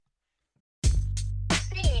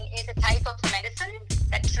type of medicine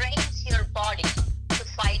that trains your body to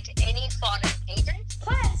fight any foreign agent.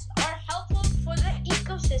 Plants are helpful for the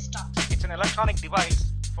ecosystem. It's an electronic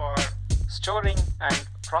device for storing and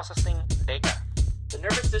processing data. The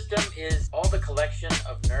nervous system is all the collection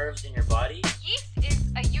of nerves in your body. Yeast is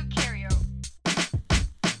a eukaryote.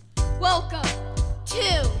 Welcome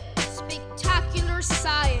to Spectacular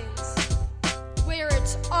Science, where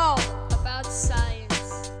it's all about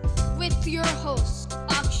science, with your host,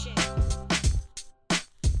 Akshay.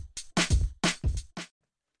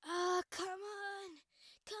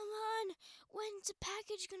 Come on, when's the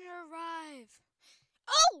package gonna arrive?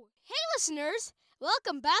 Oh, hey listeners,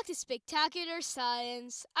 welcome back to Spectacular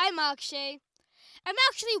Science. I'm Akshay. I'm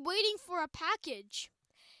actually waiting for a package.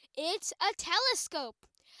 It's a telescope.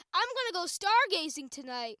 I'm gonna go stargazing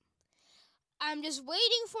tonight. I'm just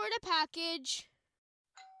waiting for the package.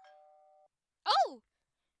 Oh!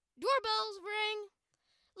 Doorbell's ring.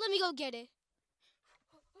 Let me go get it.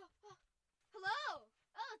 Hello!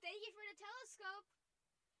 Oh, thank you for the telescope.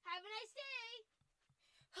 Have a nice day.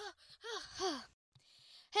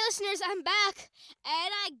 Hey listeners, I'm back,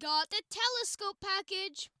 and I got the telescope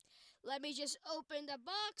package. Let me just open the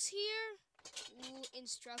box here. Ooh,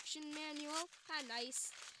 instruction manual. How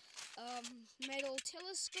nice. Metal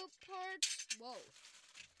telescope parts. Whoa.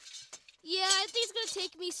 Yeah, I think it's gonna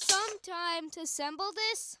take me some time to assemble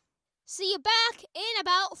this. See you back in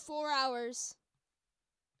about 4 hours.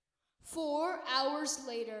 4 hours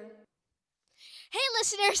later. Hey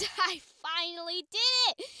listeners, I finally did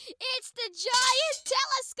it! It's the giant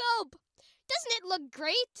telescope! Doesn't it look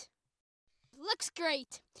great? Looks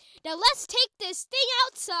great. Now let's take this thing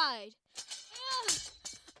outside.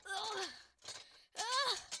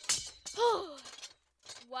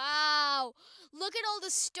 Wow, look at all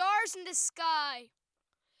the stars in the sky.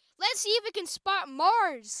 Let's see if we can spot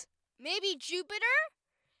Mars, maybe Jupiter,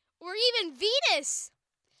 or even Venus.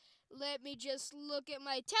 Let me just look at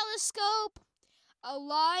my telescope.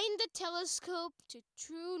 Align the telescope to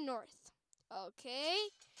true north.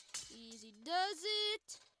 Okay, easy does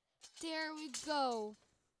it. There we go.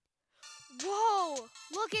 Whoa,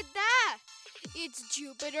 look at that. It's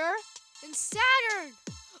Jupiter and Saturn.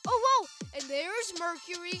 Oh, whoa, and there's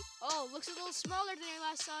Mercury. Oh, looks a little smaller than I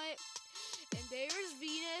last saw it. And there's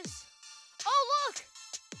Venus. Oh, look,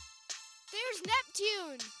 there's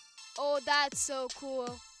Neptune. Oh, that's so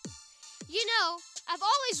cool. You know, I've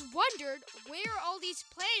always wondered where all these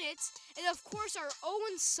planets and, of course, our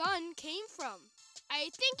own sun came from. I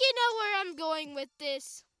think you know where I'm going with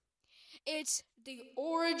this. It's the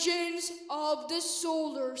origins of the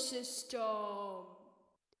solar system.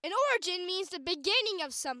 An origin means the beginning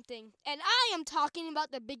of something, and I am talking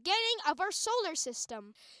about the beginning of our solar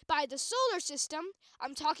system. By the solar system,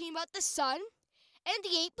 I'm talking about the sun and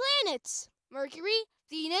the 8 planets: Mercury,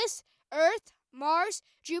 Venus, Earth, Mars,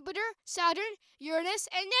 Jupiter, Saturn, Uranus,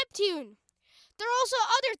 and Neptune. There are also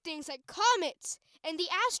other things like comets and the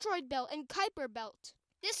asteroid belt and Kuiper belt.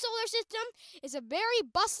 This solar system is a very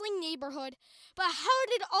bustling neighborhood, but how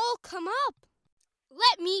did it all come up?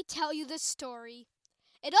 Let me tell you the story.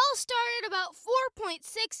 It all started about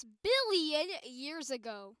 4.6 billion years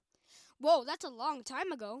ago. Whoa, that's a long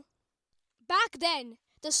time ago. Back then,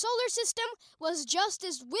 the solar system was just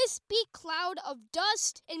this wispy cloud of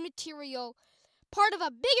dust and material, part of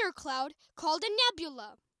a bigger cloud called a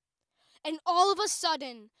nebula. And all of a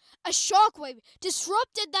sudden, a shockwave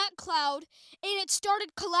disrupted that cloud and it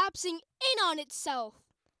started collapsing in on itself.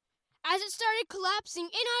 As it started collapsing in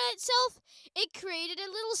on itself, it created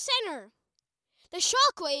a little center. The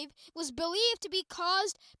shockwave was believed to be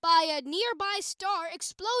caused by a nearby star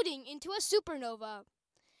exploding into a supernova.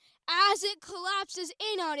 As it collapses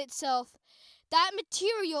in on itself, that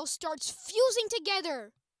material starts fusing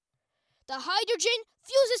together. The hydrogen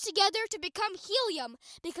fuses together to become helium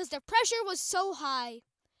because the pressure was so high.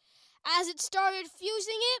 As it started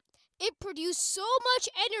fusing it produced so much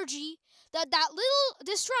energy that little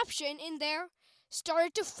disruption in there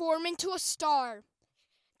started to form into a star.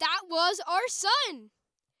 That was our sun.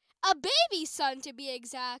 A baby sun, to be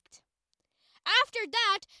exact. After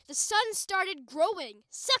that, the sun started growing,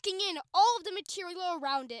 sucking in all of the material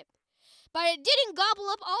around it. But it didn't gobble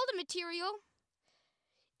up all the material.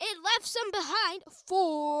 It left some behind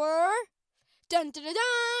for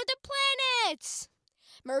the planets.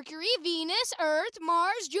 Mercury, Venus, Earth,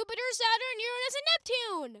 Mars, Jupiter, Saturn, Uranus, and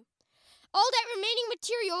Neptune. All that remaining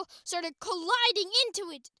material started colliding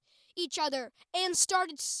into each other and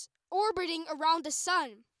started orbiting around the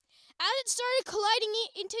sun. As it started colliding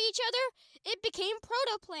into each other, it became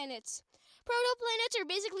protoplanets. Protoplanets are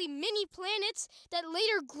basically mini planets that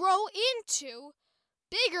later grow into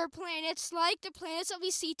bigger planets like the planets that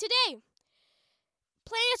we see today.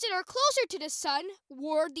 Planets that are closer to the sun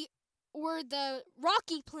were the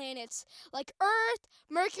rocky planets like Earth,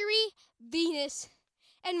 Mercury, Venus,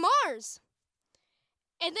 and Mars.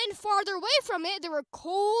 And then farther away from it, there were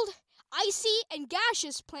cold, icy, and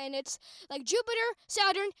gaseous planets like Jupiter,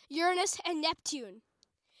 Saturn, Uranus, and Neptune.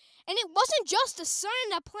 And it wasn't just the sun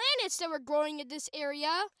and the planets that were growing in this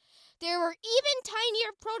area. There were even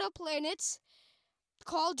tinier protoplanets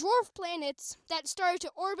called dwarf planets that started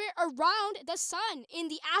to orbit around the sun in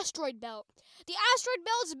the asteroid belt. The asteroid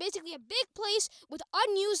belt is basically a big place with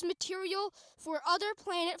unused material for other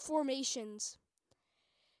planet formations.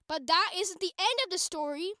 But that isn't the end of the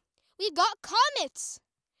story. We've got comets.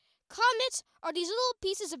 Comets are these little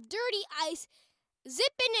pieces of dirty ice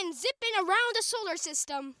zipping around the solar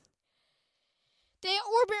system. They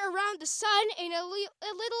orbit around the sun in a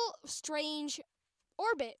little strange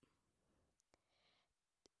orbit.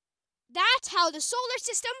 That's how the solar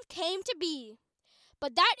system came to be.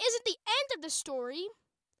 But that isn't the end of the story.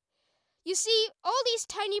 You see, all these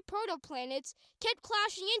tiny protoplanets kept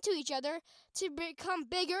clashing into each other to become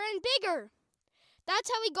bigger and bigger.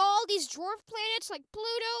 That's how we got all these dwarf planets like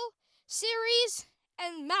Pluto, Ceres,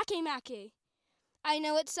 and Makemake. I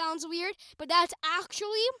know it sounds weird, but that's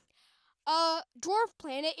actually a dwarf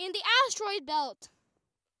planet in the asteroid belt.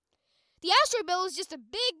 The asteroid belt is just a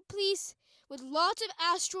big piece with lots of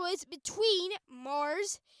asteroids between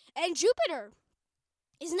Mars and Jupiter.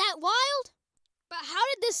 Isn't that wild? But how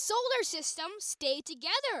did this solar system stay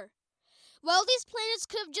together? Well, these planets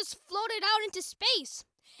could have just floated out into space,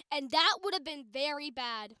 and that would have been very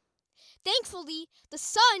bad. Thankfully, the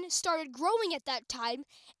sun started growing at that time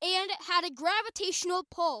and had a gravitational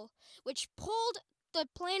pull, which pulled the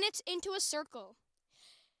planets into a circle.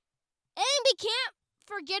 And we can't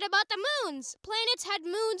forget about the moons. Planets had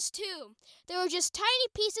moons too. They were just tiny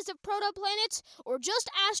pieces of protoplanets or just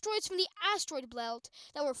asteroids from the asteroid belt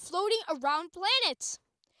that were floating around planets.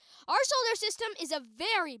 Our solar system is a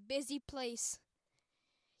very busy place.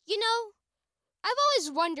 You know, I've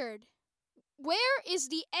always wondered, where is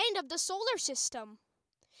the end of the solar system?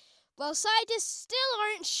 Well, scientists still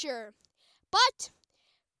aren't sure. But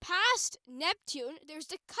past Neptune, there's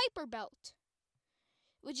the Kuiper Belt,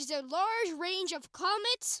 which is a large range of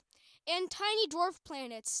comets and tiny dwarf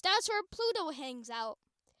planets. That's where Pluto hangs out.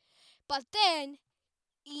 But then,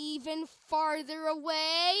 even farther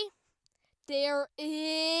away, there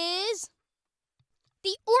is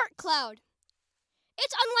the Oort cloud.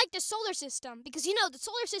 It's unlike the solar system because, you know, the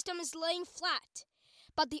solar system is laying flat.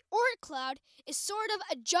 But the Oort cloud is sort of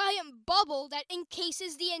a giant bubble that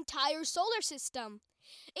encases the entire solar system.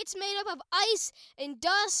 It's made up of ice and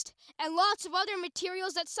dust and lots of other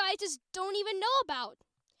materials that scientists don't even know about.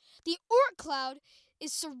 The Oort cloud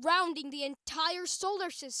is surrounding the entire solar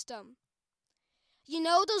system. You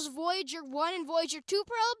know those Voyager 1 and Voyager 2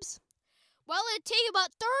 probes? Well, it'd take about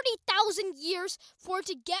 30,000 years for it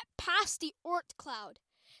to get past the Oort cloud.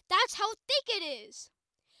 That's how thick it is.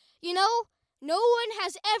 You know, no one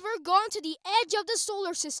has ever gone to the edge of the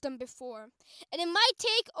solar system before, and it might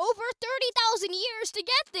take over 30,000 years to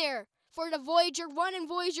get there for the Voyager 1 and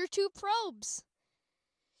Voyager 2 probes.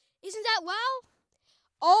 Isn't that wow?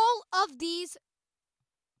 All of these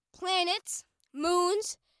planets,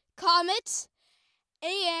 moons, comets,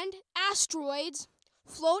 and asteroids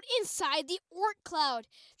float inside the Oort cloud,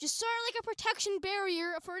 just sort of like a protection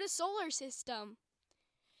barrier for the solar system.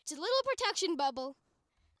 It's a little protection bubble.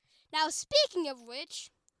 Now, speaking of which,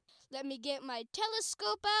 let me get my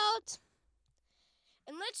telescope out,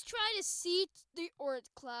 and let's try to see the Oort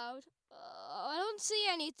cloud. I don't see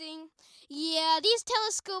anything. Yeah, these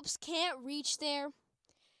telescopes can't reach there.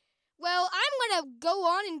 Well, I'm going to go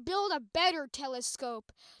on and build a better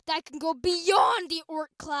telescope that can go beyond the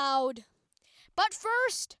Oort cloud. But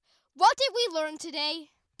first, what did we learn today?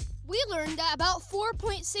 We learned that about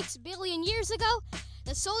 4.6 billion years ago,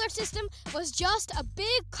 the solar system was just a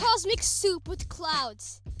big cosmic soup with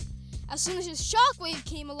clouds. As soon as a shockwave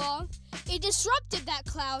came along, it disrupted that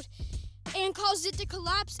cloud and caused it to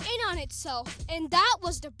collapse in on itself, and that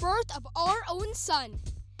was the birth of our own sun.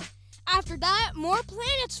 After that, more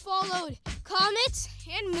planets followed, comets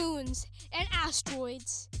and moons and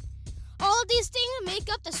asteroids. All of these things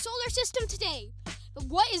make up the solar system today. But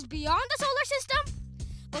what is beyond the solar system?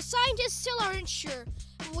 Well, scientists still aren't sure.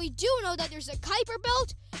 But we do know that there's a Kuiper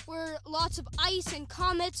Belt where lots of ice and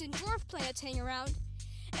comets and dwarf planets hang around.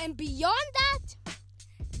 And beyond that,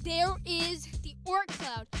 there is the Oort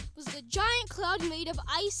cloud. It was the giant cloud made of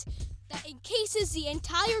ice that encases the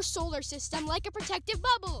entire solar system like a protective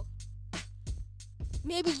bubble.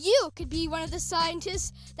 Maybe you could be one of the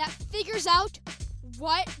scientists that figures out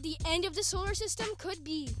what the end of the solar system could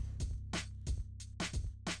be.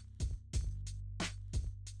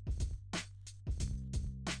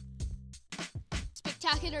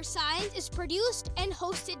 Spectacular Science is produced and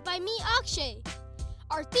hosted by me, Akshay.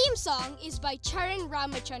 Our theme song is by Charan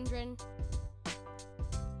Ramachandran.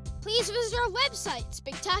 Please visit our website,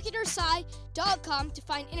 spectacularsci.com, to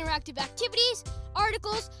find interactive activities,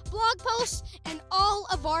 articles, blog posts, and all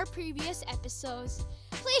of our previous episodes.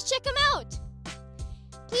 Please check them out.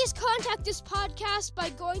 Please contact this podcast by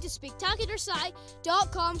going to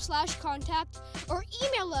spectacularsci.com/contact or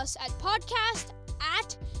email us at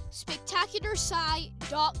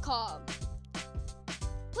podcast@spectacularsci.com.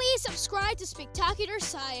 Please subscribe to Spectacular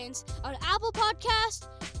Science on Apple Podcasts,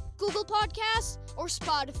 Google Podcasts, or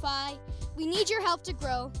Spotify. We need your help to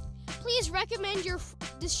grow. Please recommend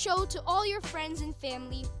this show to all your friends and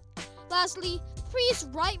family. Lastly, please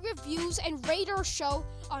write reviews and rate our show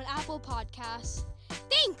on Apple Podcasts.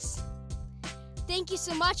 Thanks! Thank you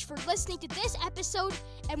so much for listening to this episode,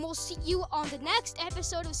 and we'll see you on the next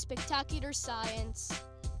episode of Spectacular Science.